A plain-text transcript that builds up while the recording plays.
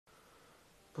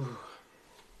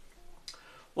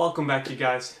Welcome back, you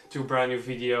guys, to a brand new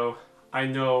video. I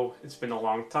know it's been a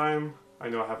long time, I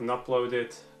know I haven't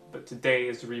uploaded, but today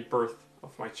is the rebirth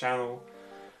of my channel,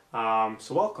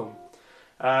 so welcome.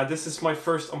 This is my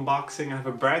first unboxing. I have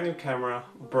a brand new camera,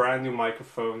 brand new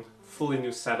microphone, fully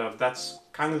new setup. That's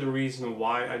kind of the reason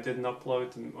why I didn't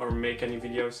upload or make any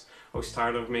videos. I was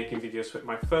tired of making videos with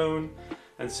my phone,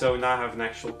 and so now I have an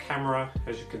actual camera,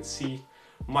 as you can see,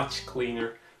 much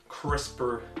cleaner,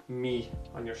 crisper me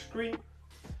on your screen.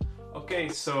 Okay,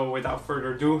 so without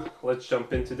further ado, let's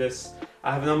jump into this.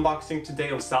 I have an unboxing today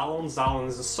of Zalon. Zalon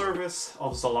is a service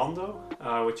of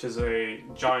Zalando, which is a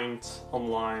giant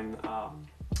online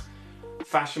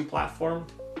fashion platform.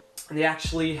 They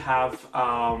actually have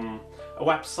a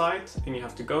website, and you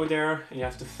have to go there and you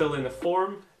have to fill in a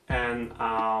form and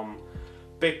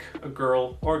pick a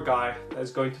girl or guy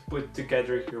that's going to put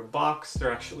together your box.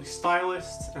 They're actually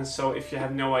stylists, and so if you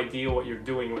have no idea what you're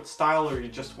doing with style or you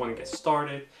just want to get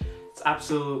started, it's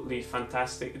absolutely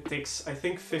fantastic. It takes, I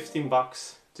think, 15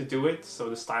 bucks to do it,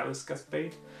 so the stylist gets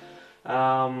paid.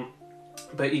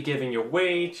 But you give in your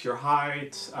weight, your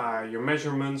height, your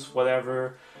measurements,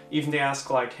 whatever. Even they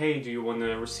ask like, hey, do you want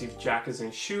to receive jackets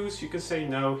and shoes? You can say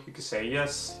no, you can say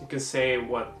yes, you can say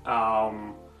what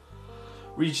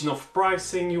region of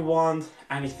pricing you want,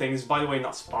 anything. It's, by the way,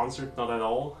 not sponsored, not at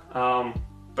all.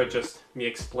 But just me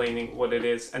explaining what it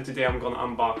is. And today I'm gonna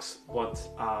unbox what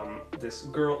this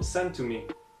girl sent to me.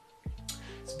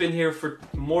 It's been here for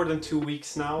more than 2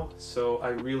 weeks now, so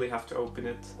I really have to open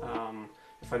it.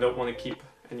 If I don't want to keep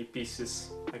any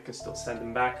pieces, I can still send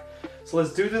them back. So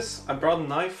let's do this. I brought a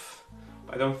knife,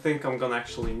 but I don't think I'm gonna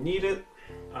actually need it.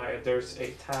 There's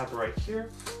a tab right here.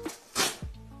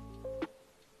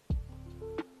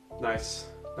 Nice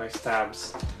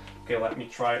tabs. Okay, let me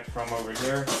try it from over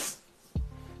here.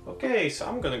 Okay, so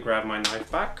I'm gonna grab my knife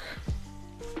back.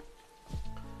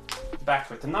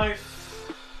 Back with the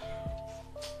knife.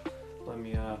 Let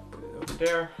me put it over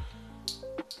there.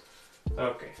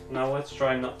 Okay, now let's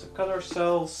try not to cut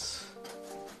ourselves.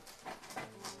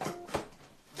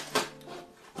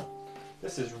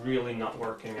 This is really not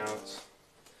working out.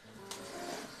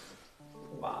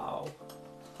 Wow,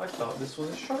 I thought this was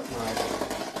a sharp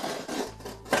knife.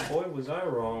 Boy, was I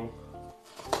wrong.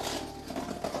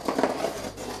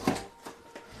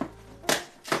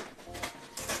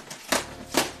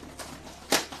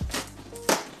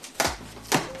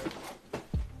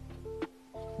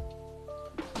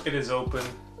 It is open.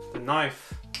 The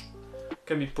knife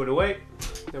can be put away.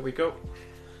 There we go.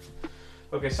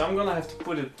 Okay, so I'm gonna have to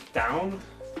put it down.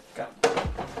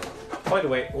 By the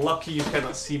way, lucky you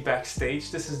cannot see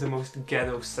backstage. This is the most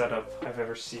ghetto setup I've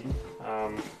ever seen.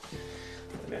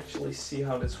 Let me actually see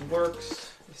how this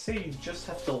works. They say you just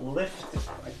have to lift it.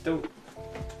 It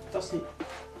doesn't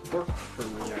work for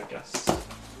me, I guess.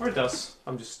 Or it does.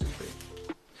 I'm just stupid.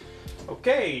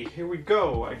 Okay, here we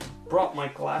go. I brought my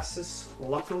glasses,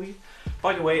 luckily.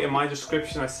 By the way, in my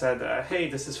description I said, hey,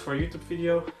 this is for a YouTube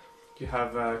video. You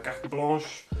have carte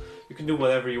blanche. You can do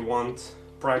whatever you want.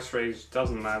 Price range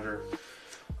doesn't matter.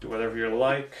 Do whatever you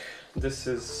like. This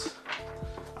is,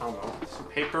 I don't know, some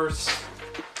papers.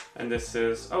 And this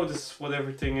is, oh, this is what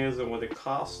everything is and what it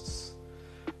costs.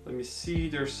 Let me see,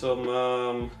 there's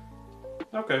some,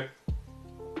 okay.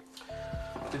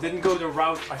 They didn't go the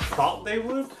route I thought they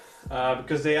would.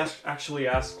 Because they actually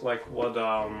asked like what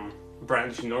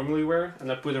brands you normally wear,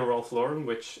 and I put in Ralph Lauren,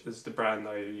 which is the brand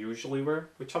I usually wear,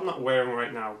 which I'm not wearing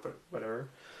right now, but whatever.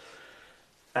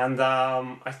 And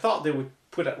I thought they would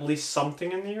put at least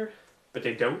something in here, but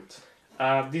they don't.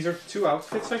 These are 2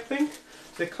 outfits, I think.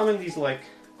 They come in these like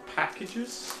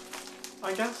packages,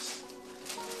 I guess.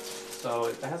 So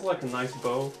it has like a nice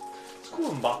bow. It's a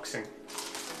cool unboxing.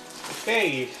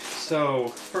 Okay, so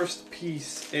first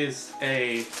piece is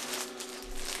a,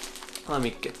 let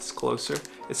me get this closer.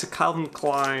 It's a Calvin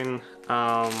Klein,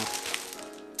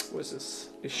 what is this?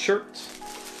 A shirt,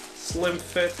 slim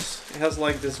fit. It has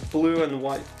like this blue and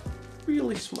white,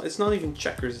 really small. It's not even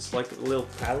checkers, it's like a little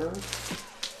pattern.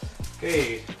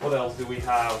 Okay, what else do we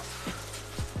have?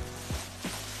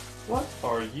 What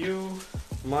are you,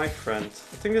 my friend?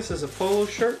 I think this is a polo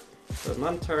shirt, but I'm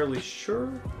not entirely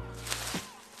sure.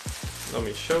 Let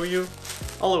me show you.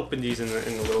 I'll open these in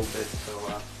a little bit.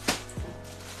 So,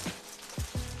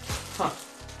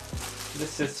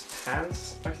 this is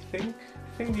pants, I think.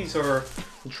 I think these are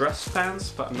dress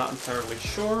pants, but I'm not entirely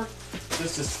sure.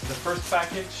 This is the first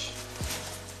package.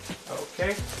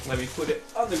 Okay, let me put it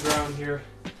on the ground here.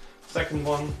 Second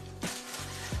one.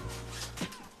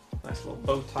 Nice little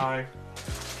bow tie.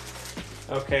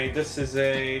 Okay, this is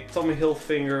a Tommy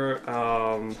Hilfiger,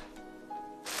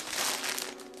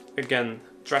 again,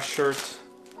 dress shirt.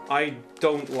 I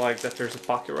don't like that there's a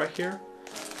pocket right here.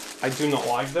 I do not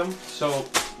like them, so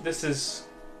this is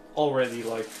already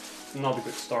like not a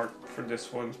good start for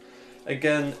this one.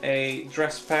 Again, a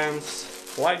dress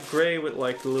pants, light gray with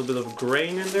like a little bit of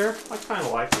grain in there. I kind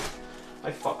of like it.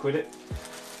 I fuck with it.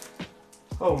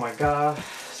 Oh my god,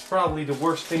 it's probably the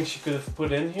worst thing she could have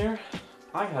put in here.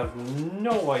 I have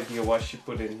no idea what she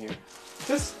put in here.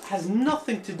 This has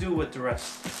nothing to do with the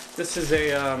rest. This is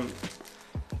a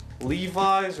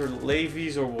Levi's or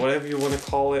Levi's or whatever you want to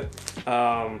call it.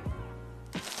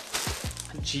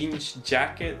 Jeans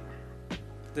jacket.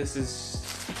 This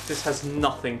has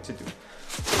nothing to do.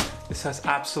 This has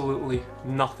absolutely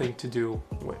nothing to do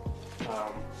with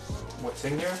what's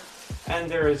in here. And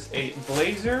there is a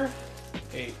blazer.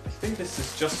 I think this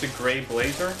is just a gray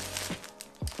blazer.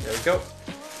 There we go.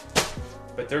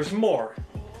 But there's more.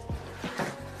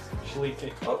 Actually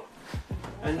take up.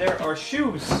 And there are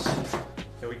shoes.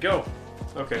 There we go.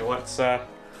 Okay, let's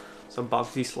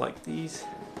unbox these like these.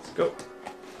 Let's go.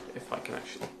 If I can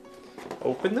actually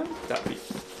open them, that'd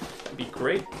be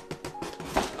great.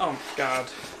 Oh my god.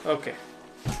 Okay.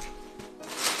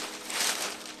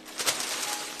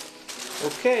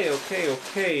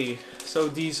 Okay. So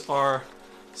these are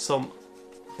some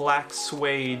black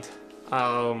suede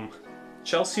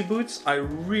Chelsea boots. I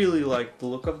really like the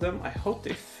look of them. I hope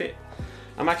they fit.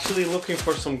 I'm actually looking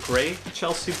for some gray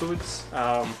Chelsea boots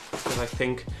because I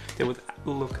think they would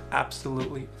look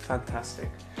absolutely fantastic.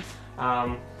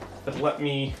 But let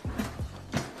me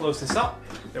close this up.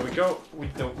 There we go. We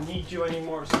don't need you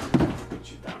anymore, so I'm gonna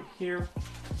put you down here.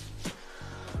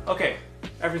 Okay,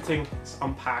 everything is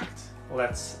unpacked.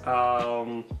 Let's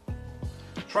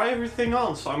try everything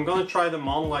on. So I'm gonna try them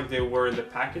on like they were in the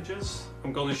packages.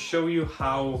 I'm gonna show you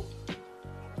how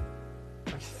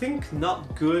I think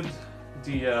not good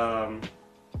the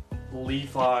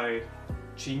Levi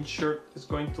jean shirt is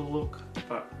going to look,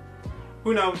 but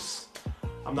who knows?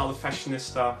 I'm not a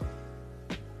fashionista.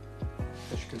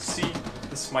 As you can see,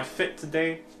 this is my fit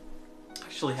today.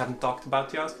 Actually haven't talked about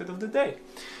the outfit of the day.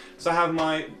 So I have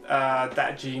my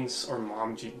dad jeans, or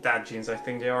dad jeans I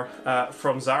think they are,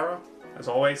 from Zara, as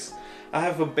always. I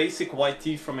have a basic white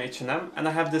tee from H&M, and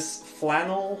I have this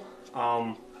flannel,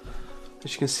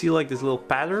 as you can see, like this little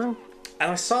pattern.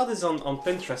 And I saw this on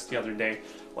Pinterest the other day,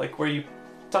 like where you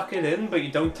tuck it in, but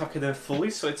you don't tuck it in fully,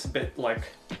 so it's a bit like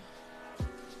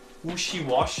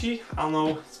wishy-washy. I don't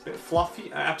know, it's a bit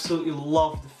fluffy. I absolutely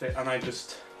love the fit, and I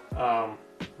just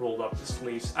rolled up the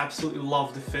sleeves. Absolutely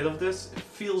love the fit of this. It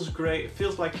feels great. It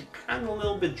feels like you're kind of a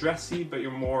little bit dressy, but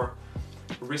you're more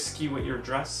risky with your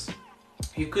dress.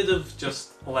 You could have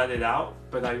just let it out,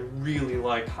 but I really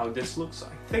like how this looks.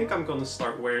 I think I'm gonna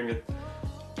start wearing it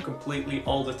completely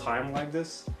all the time like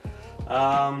this.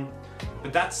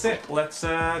 But that's it. Let's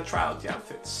try out the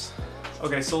outfits.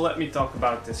 Okay, so let me talk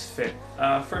about this fit.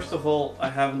 First of all, I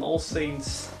have an All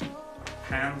Saints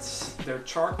pants. They're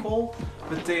charcoal,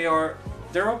 but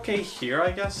they're okay here,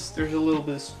 I guess. There's a little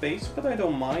bit of space, but I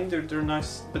don't mind. They're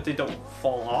nice, but they don't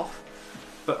fall off.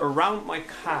 But around my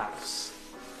calves,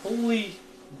 holy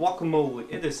guacamole,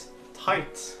 it is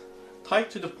tight.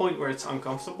 Tight to the point where it's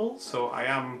uncomfortable, so I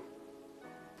am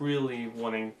really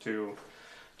wanting to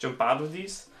jump out of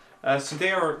these. So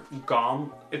they are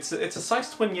gone. It's a size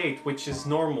 28, which is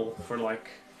normal for like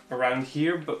around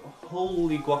here, but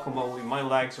holy guacamole, my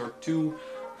legs are too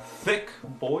thick,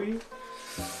 boy.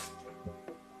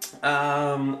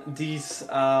 These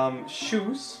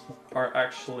shoes are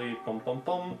actually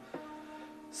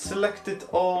selected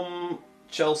on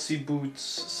Chelsea boots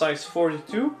size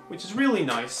 42, which is really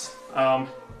nice.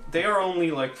 They are only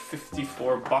like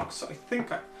 54 bucks. I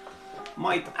think I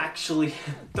might actually,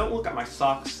 don't look at my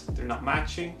socks, they're not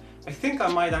matching. I think I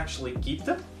might actually keep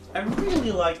them. I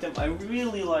really like them. I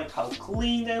really like how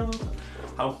clean they look,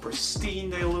 how pristine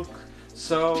they look.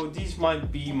 So these might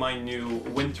be my new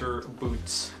winter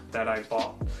boots that I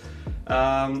bought.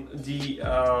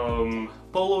 The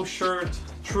polo shirt,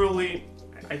 truly,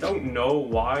 I don't know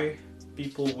why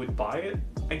people would buy it.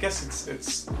 I guess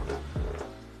it's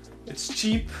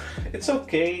cheap, it's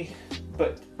okay,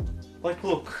 but like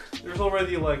look, there's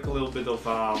already like a little bit of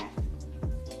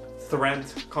thread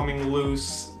coming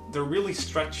loose. They're really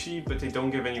stretchy, but they don't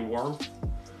give any warmth.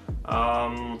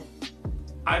 I'm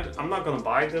not gonna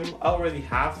buy them. I already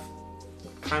have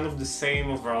kind of the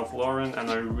same of Ralph Lauren, and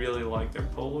I really like their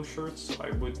polo shirts, so I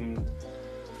wouldn't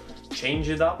change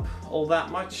it up all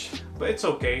that much, but it's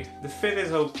okay. The fit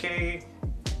is okay.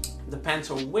 The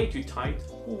pants are way too tight.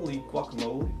 Holy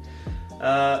guacamole.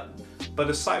 But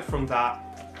aside from that,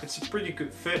 it's a pretty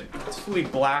good fit. It's fully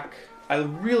black. I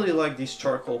really like these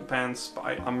charcoal pants,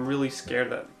 but I'm really scared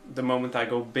that the moment I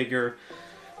go bigger,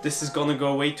 this is gonna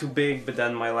go way too big, but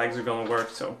then my legs are gonna work,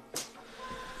 so.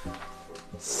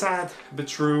 Sad but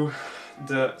true.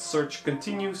 The search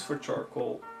continues for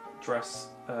charcoal dress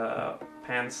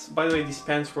pants. By the way, these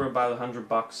pants were about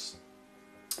 $100.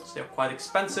 So they're quite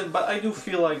expensive, but I do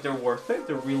feel like they're worth it.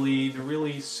 They're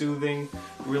really soothing,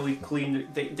 really clean.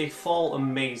 They fall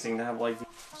amazing. They have like,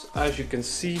 so as you can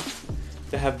see,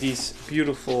 they have these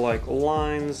beautiful like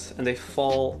lines, and they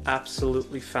fall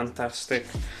absolutely fantastic.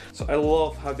 So I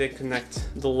love how they connect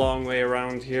the long way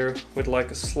around here with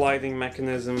like a sliding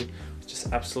mechanism, which is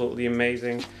absolutely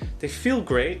amazing. They feel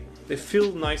great. They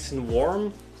feel nice and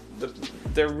warm.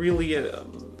 They're really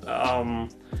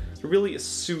a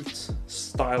suit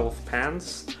style of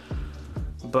pants,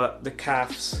 but the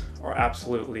calves are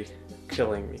absolutely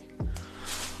killing me.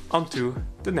 On to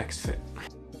the next fit.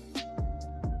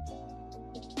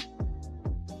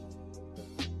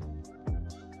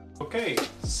 Okay,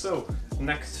 so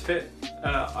next fit,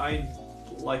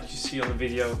 like you see on the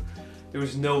video, there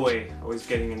was no way I was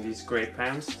getting in these gray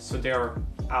pants, so they are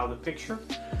out of the picture.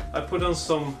 I put on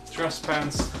some dress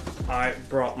pants I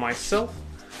brought myself.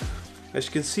 As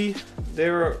you can see,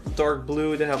 they're dark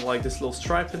blue. They have like this little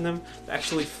stripe in them. They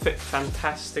actually fit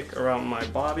fantastic around my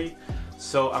body,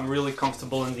 so I'm really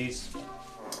comfortable in these.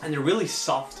 And they're really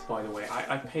soft, by the way.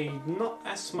 I paid not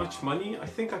as much money. I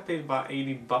think I paid about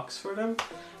 $80 for them,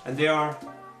 and they are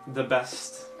the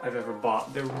best I've ever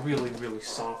bought. They're really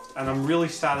soft, and I'm really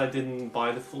sad I didn't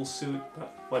buy the full suit,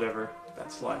 but whatever,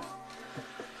 that's life.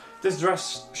 This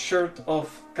dress shirt of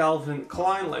Calvin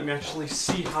Klein, let me actually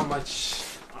see how much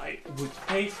I would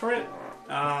pay for it.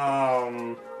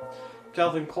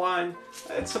 Calvin Klein,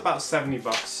 it's about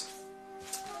 $70.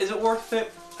 Is it worth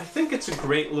it? I think it's a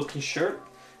great looking shirt.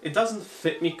 It doesn't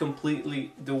fit me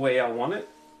completely the way I want it.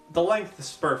 The length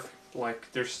is perfect,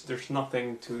 like there's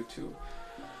nothing to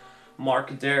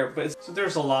mark there, but so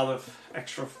there's a lot of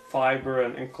extra fiber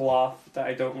and cloth that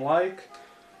I don't like.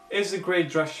 Is it a great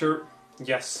dress shirt?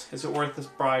 Yes. Is it worth this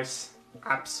price?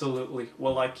 Absolutely.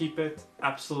 Will I keep it?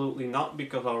 Absolutely not,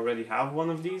 because I already have one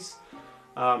of these.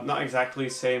 Not exactly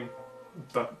the same,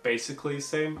 but basically the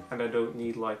same, and I don't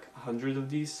need like 100 of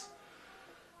these.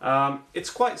 It's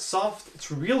quite soft,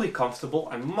 it's really comfortable,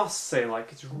 I must say,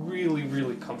 like it's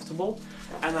really comfortable.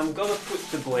 And I'm gonna put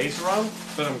the blazer on,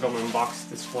 but I'm gonna unbox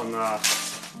this one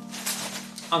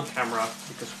on camera,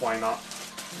 because why not?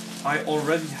 I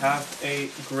already have a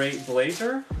grey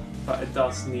blazer, but it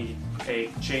does need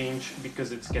a change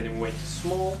because it's getting way too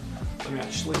small. Let me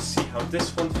actually see how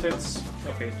this one fits.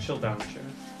 Okay, chill down, chair.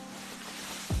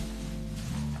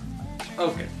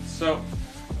 Okay, so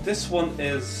this one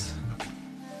is,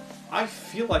 I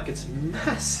feel like it's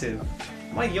massive.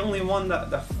 Am I the only one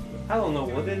that I don't know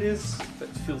what it is, but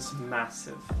it feels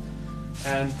massive.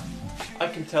 And I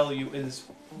can tell you it is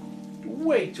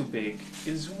way too big.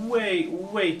 It is way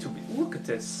too big. Look at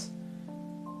this.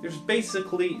 There's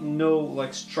basically no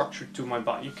like structure to my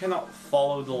body. You cannot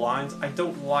follow the lines. I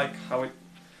don't like how it,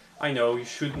 I know you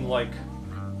shouldn't like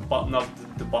button up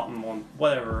the bottom one,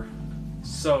 whatever.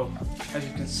 So as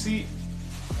you can see,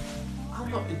 I don't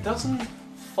know, it doesn't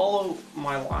follow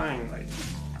my line. Like,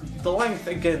 the length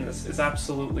again is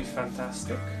absolutely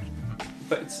fantastic,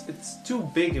 but it's too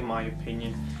big in my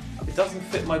opinion. It doesn't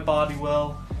fit my body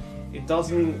well. It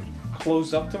doesn't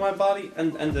close up to my body,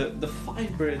 and the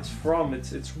fiber it's from,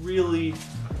 it's really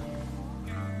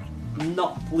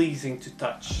not pleasing to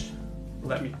touch.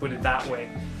 Let me put it that way.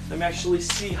 Let me actually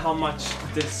see how much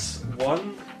this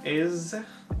one is.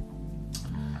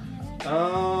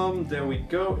 There we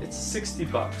go. It's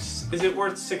 $60. Is it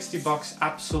worth $60?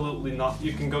 Absolutely not.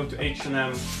 You can go to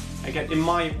H&M and get, in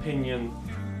my opinion,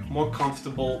 more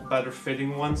comfortable, better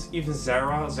fitting ones. Even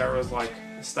Zara is like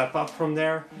a step up from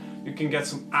there. You can get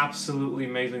some absolutely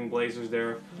amazing blazers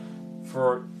there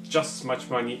for just as much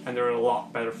money, and they're a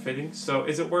lot better fitting. So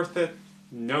is it worth it?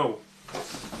 No.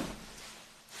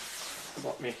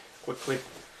 Let me quickly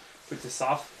put this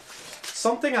off.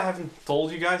 Something I haven't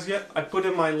told you guys yet, I put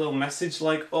in my little message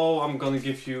like, oh, I'm gonna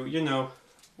give you, you know,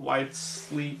 white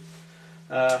sleeve,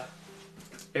 a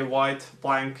white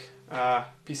blank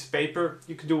piece of paper.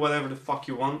 You can do whatever the fuck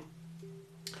you want.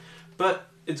 But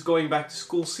it's going back to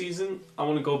school season. I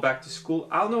want to go back to school.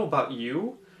 I don't know about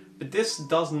you, but this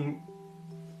doesn't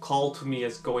call to me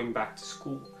as going back to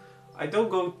school. I don't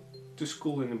go to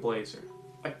school in a blazer.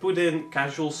 I put in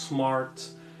casual, smart,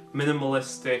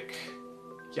 minimalistic.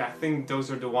 Yeah, I think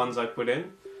those are the ones I put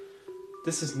in.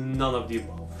 This is none of the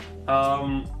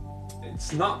above.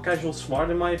 It's not casual smart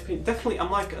in my opinion. Definitely,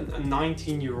 I'm like a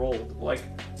 19-year-old. Like,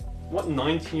 what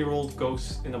 19-year-old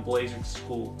goes in a blazer to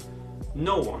school?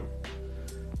 No one.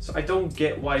 So I don't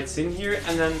get why it's in here.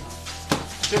 And then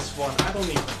this one, I don't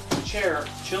need chair.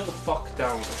 Chill the fuck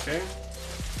down, okay?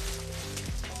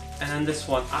 And then this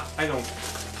one, I don't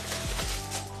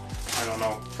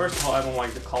know. First of all, I don't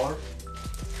like the color.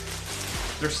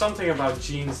 There's something about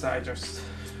jeans that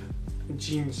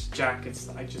jeans jackets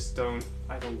that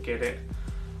I don't get it.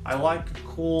 I like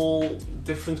cool,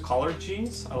 different colored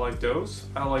jeans. I like those.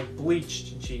 I like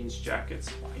bleached jeans jackets.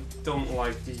 I don't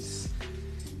like these.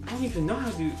 I don't even know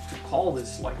how to call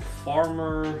this, like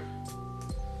farmer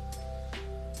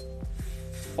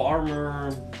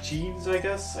jeans, I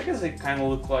guess. I guess they kind of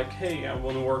look like, hey, I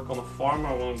want to work on a farm,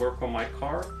 I want to work on my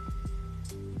car,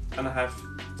 and I have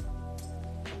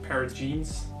a pair of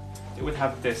jeans. It would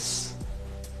have this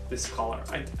color.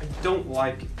 I don't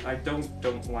like it. I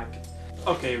don't like it.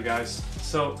 Okay, you guys,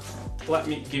 so let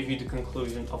me give you the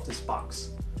conclusion of this box.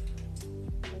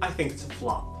 I think it's a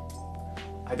flop.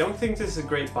 I don't think this is a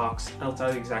great box, and I'll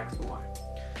tell you exactly why.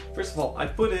 First of all, I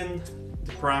put in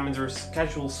the parameters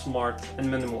casual, smart, and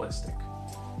minimalistic.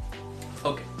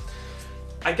 Okay,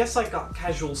 I guess I got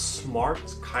casual smart,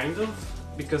 kind of,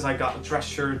 because I got a dress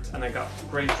shirt, and I got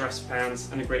great dress pants,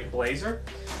 and a great blazer.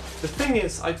 The thing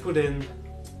is, I put in,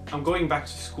 I'm going back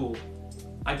to school.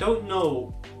 I don't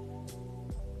know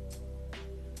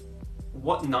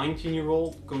what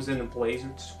 19-year-old goes in a blazer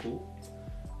to school.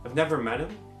 I've never met him.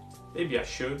 Maybe I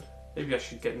should. Maybe I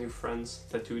should get new friends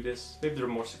that do this. Maybe they're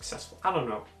more successful. I don't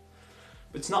know.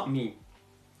 But it's not me.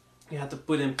 You have to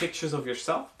put in pictures of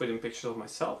yourself, put in pictures of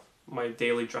myself, my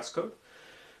daily dress code.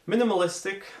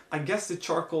 Minimalistic, I guess the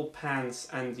charcoal pants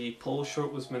and the polo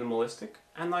shirt was minimalistic.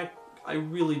 And I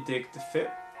really dig the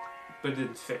fit, but it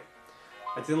didn't fit.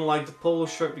 I didn't like the polo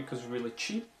shirt because it was really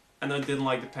cheap, and I didn't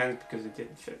like the pants because it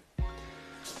didn't fit.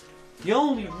 The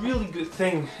only really good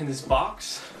thing in this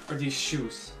box are these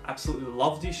shoes. Absolutely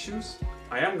love these shoes.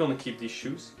 I am gonna keep these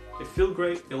shoes. They feel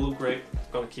great, they look great,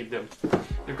 I'm gonna keep them.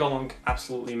 They're gonna look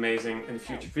absolutely amazing in the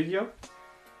future video.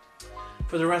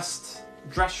 For the rest,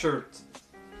 dress shirt.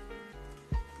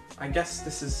 I guess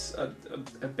this is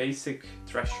a basic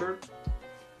dress shirt.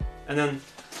 And then,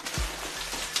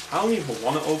 I don't even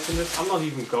want to open this. I'm not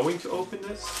even going to open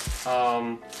this.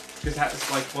 Because it's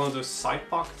like one of those side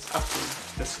pockets. Absolutely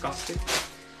disgusting.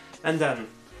 And then,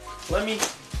 let me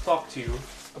talk to you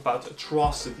about the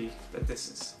atrocity that this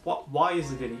is. Why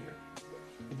is it in here?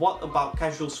 What about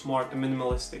casual, smart, and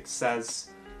minimalistic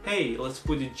says, hey, let's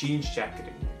put a jeans jacket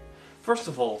in here? First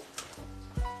of all,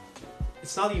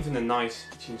 it's not even a nice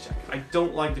jeans jacket. I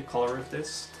don't like the color of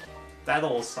this. That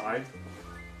all aside,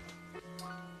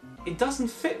 it doesn't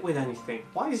fit with anything.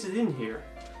 Why is it in here?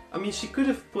 I mean, she could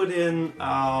have put in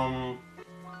a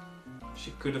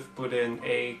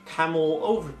camel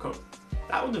overcoat.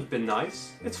 That would have been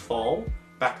nice. It's fall,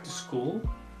 back to school.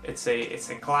 It's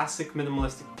a classic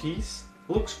minimalistic piece.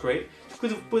 Looks great. You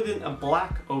could have put in a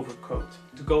black overcoat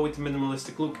to go with the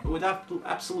minimalistic look. I would have to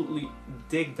absolutely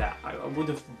dig that. I would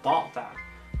have bought that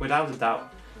without a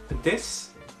doubt. But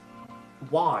this,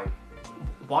 why?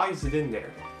 Why is it in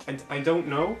there? I don't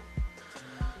know.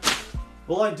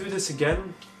 Will I do this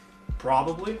again?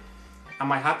 Probably.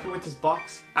 Am I happy with this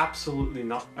box? Absolutely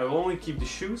not. I will only keep the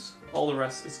shoes. All the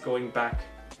rest is going back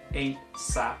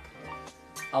ASAP.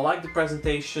 I like the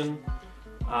presentation.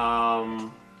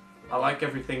 I like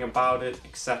everything about it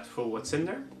except for what's in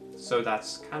there. So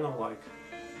that's kind of like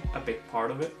a big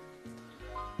part of it.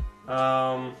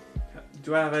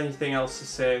 Do I have anything else to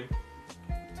say?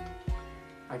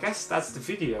 I guess that's the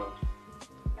video.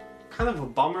 Kind of a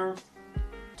bummer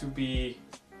to be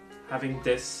having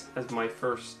this as my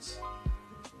first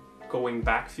going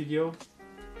back video,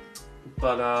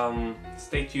 but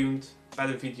stay tuned.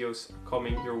 Better videos are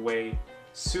coming your way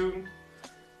soon.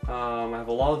 I have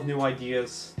a lot of new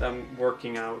ideas that I'm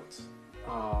working out.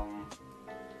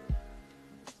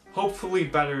 Hopefully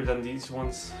better than these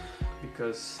ones,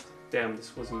 because damn,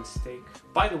 this was a mistake.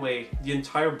 By the way, the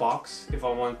entire box, if I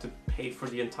wanted to pay for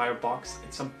the entire box,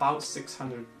 it's about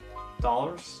 $600.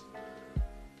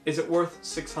 Is it worth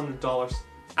 $600?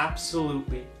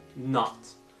 Absolutely not.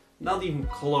 Not even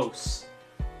close.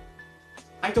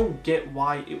 I don't get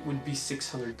why it would be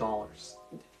 $600.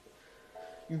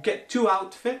 You get two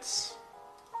outfits,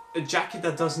 a jacket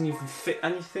that doesn't even fit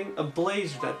anything, a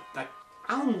blazer that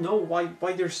I don't know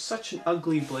why there's such an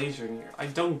ugly blazer in here. I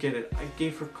don't get it. I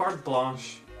gave her carte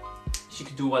blanche. She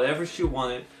could do whatever she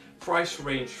wanted. Price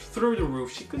range through the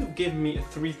roof. She could have given me a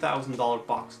 $3,000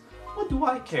 box. What do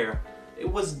I care?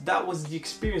 That was the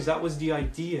experience, that was the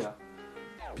idea.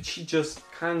 But she just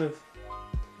kind of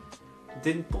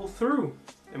didn't pull through,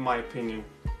 in my opinion.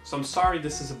 So I'm sorry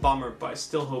this is a bummer, but I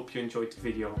still hope you enjoyed the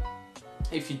video.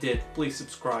 If you did, please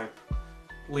subscribe.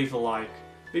 leave a like.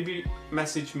 Maybe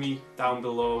message me down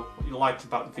below what you liked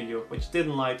about the video, what you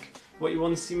didn't like, what you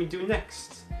want to see me do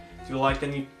next. Do you like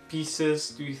any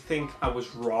pieces? Do you think I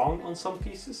was wrong on some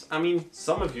pieces? I mean,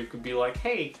 some of you could be like,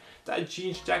 hey, that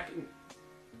jeans jacket...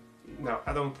 No,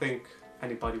 I don't think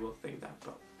anybody will think that,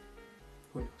 but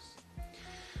who knows.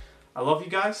 I love you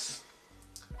guys,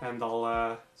 and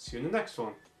I'll see you in the next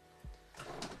one.